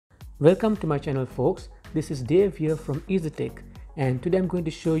Welcome to my channel folks, this is Dave here from Ezer-Tech, and today I'm going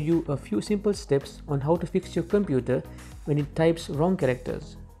to show you a few simple steps on how to fix your computer when it types wrong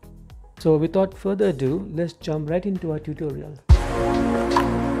characters. So without further ado, let's jump right into our tutorial.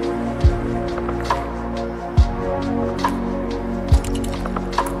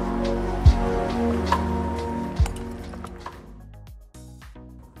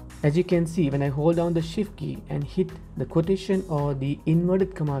 As you can see, when I hold down the shift key and hit the quotation or the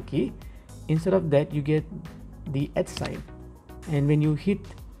inverted comma key, instead of that you get the @ sign, and when you hit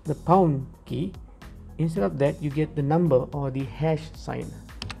the pound key, instead of that you get the number or the hash sign.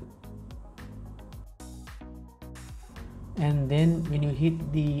 And then when you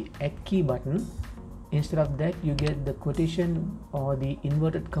hit the @ key button, instead of that you get the quotation or the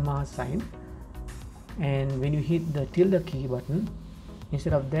inverted comma sign, and when you hit the tilde key button,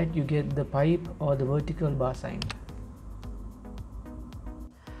 instead of that you get the pipe or the vertical bar sign.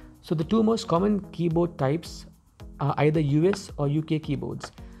 So the two most common keyboard types are either US or UK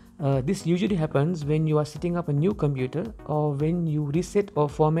keyboards. This usually happens when you are setting up a new computer or when you reset or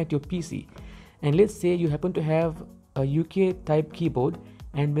format your PC. And let's say you happen to have a UK type keyboard,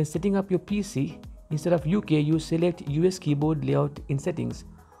 and when setting up your PC, instead of UK you select US keyboard layout in settings,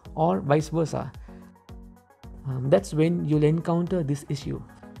 or vice versa. That's when you'll encounter this issue.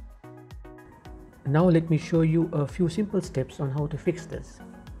 Now let me show you a few simple steps on how to fix this.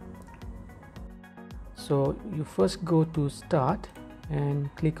 So you first go to Start and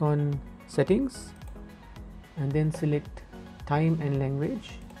click on Settings, and then select Time and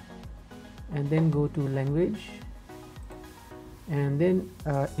Language, and then go to Language, and then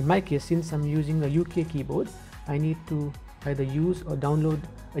in my case, since I'm using a UK keyboard, I need to either use or download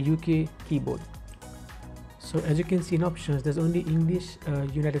a UK keyboard. So as you can see in options, there's only English,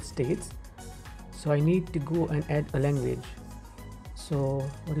 United States, so I need to go and add a language. So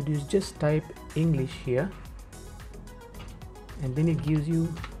what you do is just type English here, and then it gives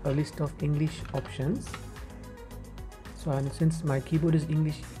you a list of English options. So since my keyboard is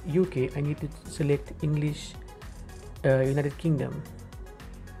English UK, I need to select English United Kingdom,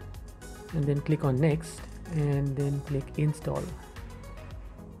 and then click on Next, and then click Install.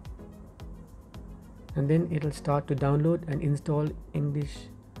 And then it'll start to download and install English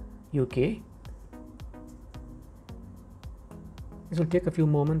UK. This will take a few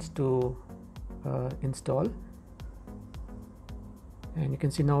moments to install, and you can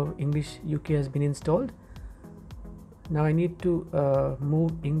see now English UK has been installed. Now I need to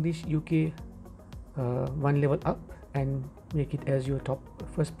move English UK one level up and make it as your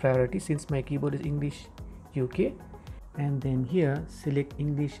first priority, since my keyboard is English UK, and then here select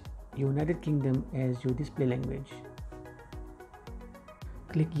English United Kingdom as your display language.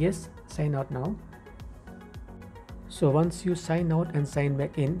 Click Yes, sign out now. So once you sign out and sign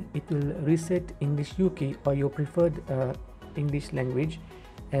back in, it will reset English UK or your preferred English language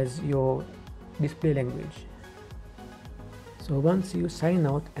as your display language. So once you sign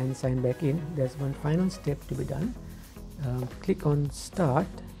out and sign back in, there's one final step to be done. Click on Start,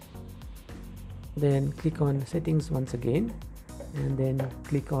 then click on Settings once again, and then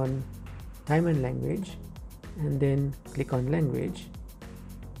click on Time and Language, and then click on Language,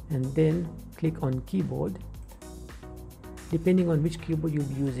 and then click on Keyboard. Depending on which keyboard you'll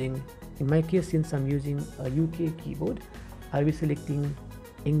be using, in my case, since I'm using a UK keyboard, I'll be selecting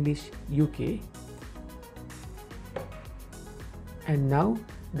English UK. And now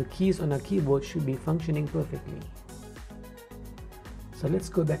the keys on our keyboard should be functioning perfectly. So let's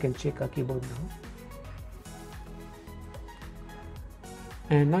go back and check our keyboard now.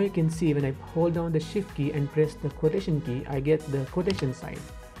 And now you can see when I hold down the shift key and press the quotation key, I get the quotation sign.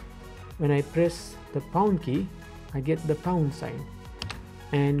 When I press the pound key, I get the pound sign.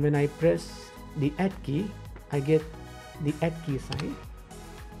 And when I press the @ key, I get the @ key sign.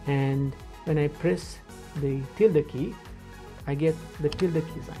 And when I press the tilde key, I get the tilde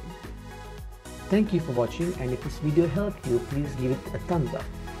key sign. Thank you for watching, and if this video helped you, please give it a thumbs up.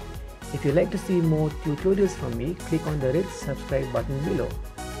 If you'd like to see more tutorials from me, click on the red subscribe button below.